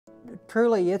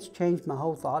truly, it's changed my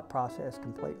whole thought process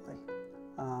completely.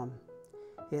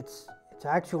 It's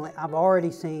actually, I've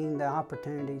already seen the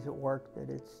opportunities at work that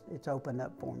it's opened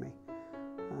up for me.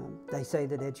 They say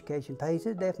that education pays.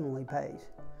 It definitely pays.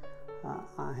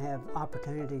 I have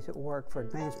opportunities at work for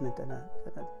advancement that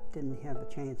I didn't have a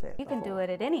chance at. You can do it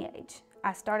at any age.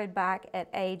 I started back at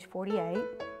age 48,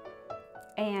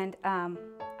 and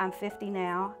I'm 50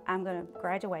 now. I'm going to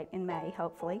graduate in May,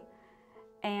 hopefully,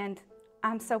 and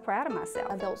I'm so proud of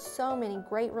myself. I built so many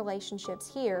great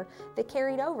relationships here that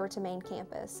carried over to main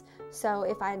campus. So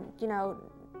if I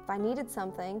needed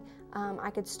something, I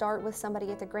could start with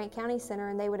somebody at the Grant County Center,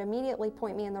 and they would immediately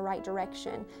point me in the right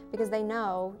direction because they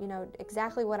know,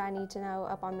 exactly what I need to know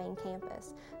up on main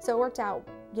campus. So it worked out,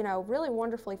 really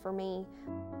wonderfully for me.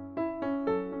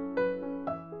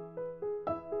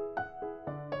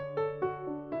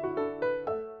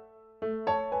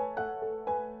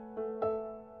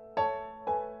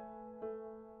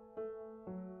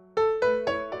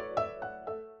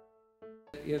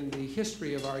 In the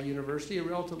history of our university, a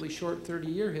relatively short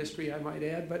 30-year history, I might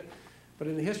add, but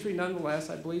in the history nonetheless,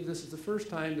 I believe this is the first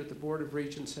time that the Board of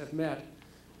Regents have met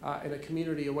in a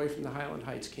community away from the Highland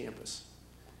Heights campus.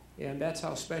 And that's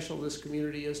how special this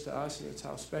community is to us, and it's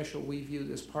how special we view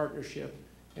this partnership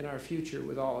and our future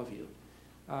with all of you.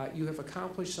 You have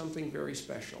accomplished something very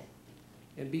special,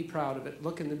 and be proud of it.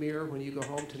 Look in the mirror when you go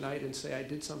home tonight and say, I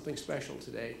did something special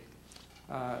today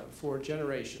for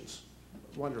generations.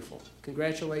 Wonderful.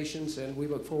 Congratulations, and we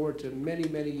look forward to many,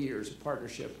 many years of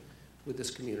partnership with this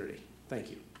community.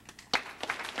 Thank you.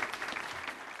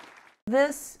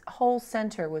 This whole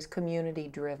center was community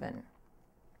driven.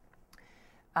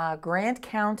 Grant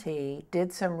County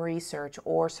did some research,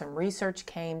 or some research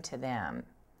came to them.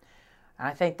 And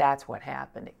I think that's what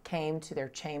happened. It came to their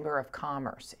Chamber of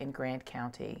Commerce in Grant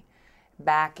County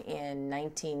back in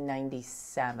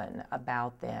 1997,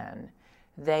 about then.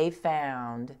 They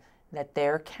found that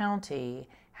their county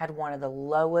had one of the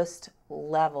lowest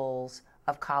levels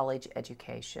of college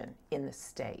education in the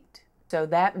state. So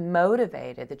that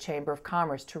motivated the Chamber of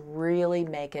Commerce to really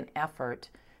make an effort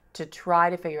to try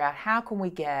to figure out, how can we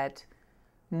get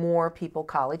more people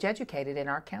college educated in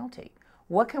our county?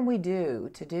 What can we do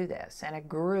to do this? And a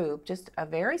group, just a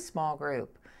very small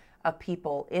group of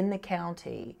people in the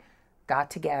county,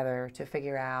 got together to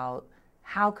figure out,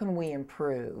 how can we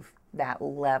improve that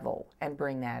level and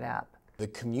bring that up. The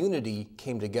community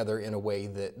came together in a way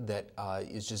that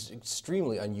is just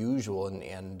extremely unusual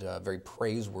and very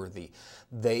praiseworthy.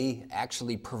 They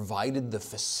actually provided the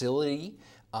facility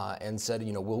and said,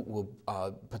 we'll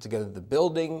put together the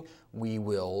building, we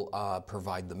will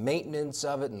provide the maintenance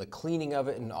of it and the cleaning of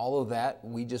it and all of that.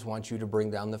 We just want you to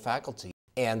bring down the faculty.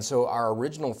 And so our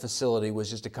original facility was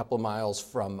just a couple of miles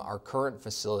from our current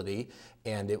facility,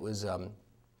 and it was a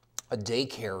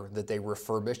daycare that they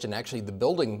refurbished, and actually the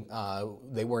building,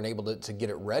 they weren't able to get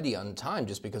it ready on time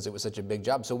just because it was such a big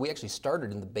job. So we actually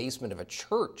started in the basement of a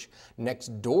church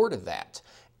next door to that.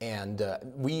 And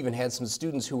we even had some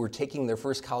students who were taking their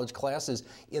first college classes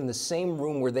in the same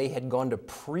room where they had gone to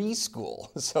preschool.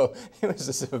 So it was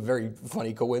just a very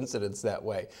funny coincidence that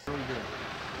way. Very good.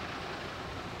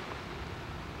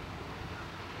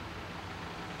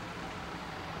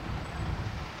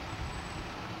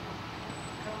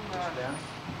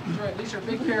 That's right, these are a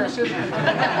big pair of scissors. Okay,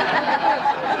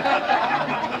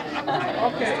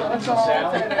 let's all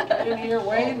try to get in here.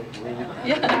 Wade?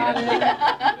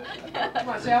 Yeah. Come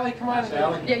on, Sally, come on.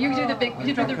 Sally. Yeah, you do the big,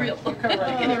 you do the real. You come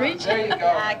right Can you reach? There you go.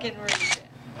 I can reach it.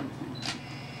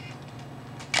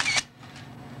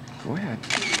 Go ahead.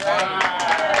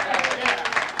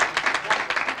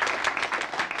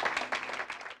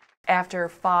 After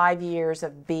 5 years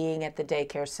of being at the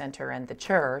daycare center and the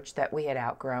church, that we had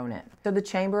outgrown it. So the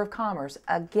Chamber of Commerce,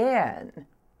 again,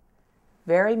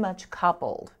 very much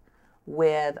coupled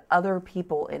with other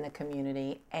people in the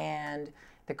community and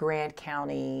the Grant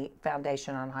County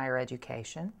Foundation on Higher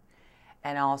Education,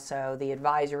 and also the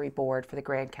advisory board for the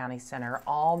Grant County Center,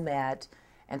 all met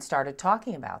and started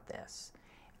talking about this.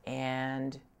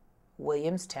 And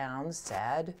Williamstown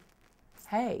said,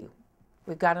 hey,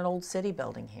 we've got an old city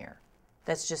building here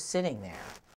that's just sitting there.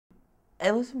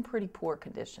 It was in pretty poor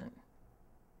condition.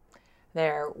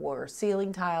 There were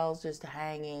ceiling tiles just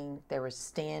hanging. There was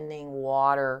standing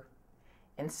water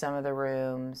in some of the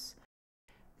rooms.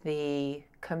 The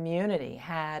community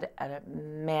had a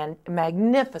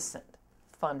magnificent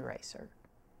fundraiser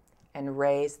and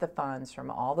raised the funds from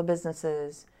all the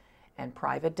businesses and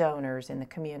private donors in the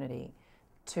community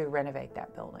to renovate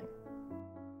that building.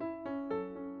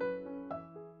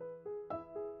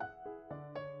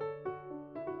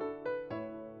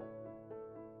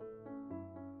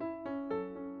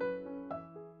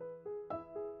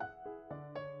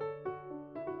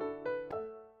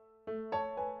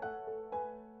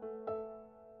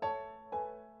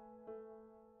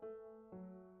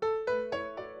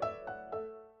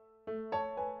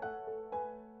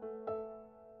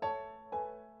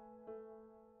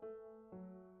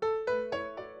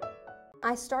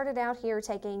 I started out here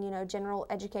taking, general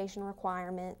education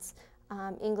requirements,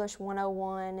 English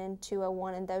 101 and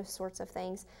 201 and those sorts of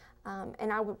things.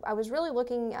 And I was really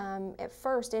looking at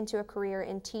first into a career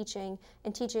in teaching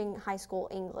high school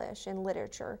English and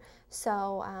literature.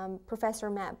 So Professor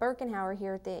Matt Birkenhauer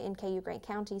here at the NKU Grant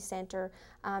County Center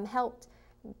helped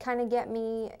kind of get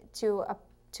me to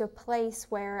a place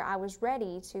where I was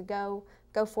ready to go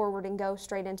forward and go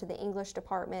straight into the English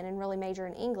department and really major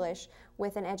in English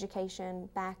with an education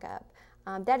backup.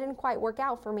 That didn't quite work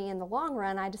out for me in the long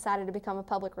run. I decided to become a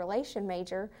public relation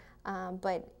major,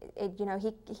 but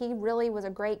he really was a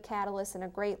great catalyst and a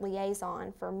great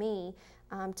liaison for me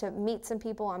to meet some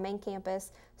people on main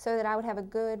campus so that I would have a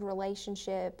good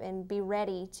relationship and be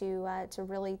ready to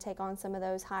really take on some of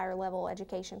those higher level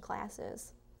education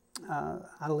classes.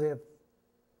 I live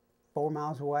 4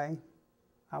 miles away.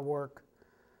 I work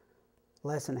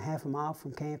less than half a mile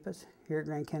from campus, here at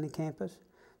Grant County campus.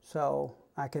 So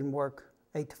I can work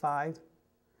 8 to 5,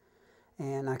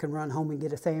 and I can run home and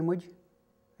get a sandwich.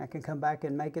 I can come back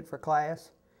and make it for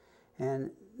class and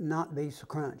not be so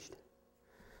crunched.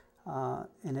 And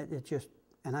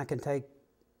I can take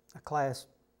a class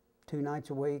 2 nights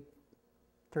a week,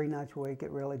 3 nights a week.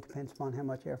 It really depends upon how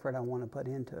much effort I want to put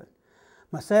into it.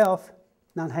 Myself,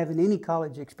 not having any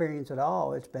college experience at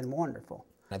all, it's been wonderful.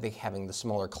 I think having the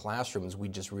smaller classrooms, we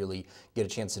just really get a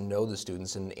chance to know the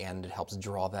students, and it helps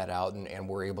draw that out, and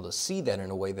we're able to see that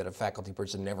in a way that a faculty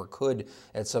person never could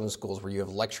at some schools where you have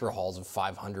lecture halls of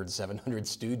 500, 700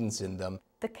 students in them.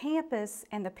 The campus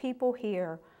and the people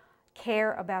here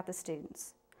care about the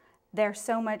students. They're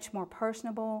so much more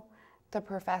personable. The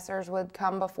professors would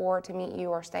come before to meet you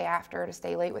or stay after to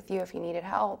stay late with you if you needed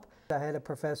help. I had a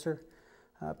professor,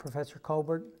 Professor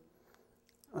Colbert,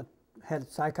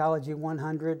 had Psychology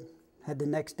 100, had the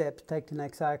next step to take the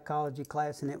next psychology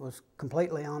class, and it was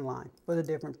completely online with a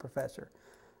different professor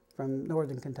from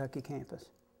Northern Kentucky campus.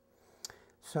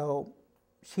 So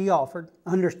she offered,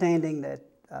 understanding that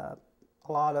a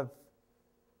lot of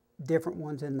different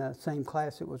ones in the same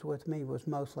class that was with me was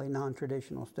mostly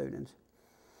non-traditional students.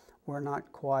 We're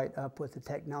not quite up with the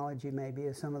technology maybe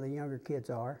as some of the younger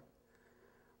kids are.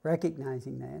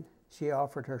 Recognizing that, she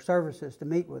offered her services to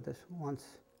meet with us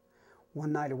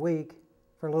one night a week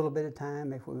for a little bit of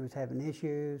time if we was having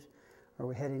issues or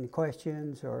we had any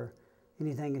questions or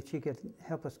anything that she could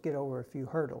help us get over a few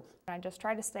hurdles. I just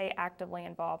try to stay actively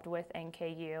involved with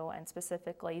NKU and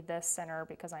specifically this center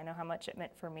because I know how much it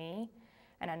meant for me,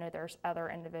 and I know there's other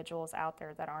individuals out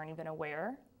there that aren't even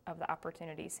aware of the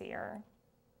opportunities here.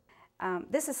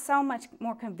 This is so much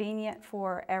more convenient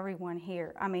for everyone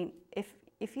here. I mean,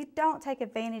 if you don't take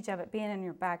advantage of it being in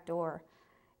your back door,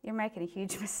 you're making a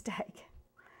huge mistake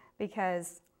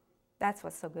because that's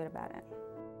what's so good about it.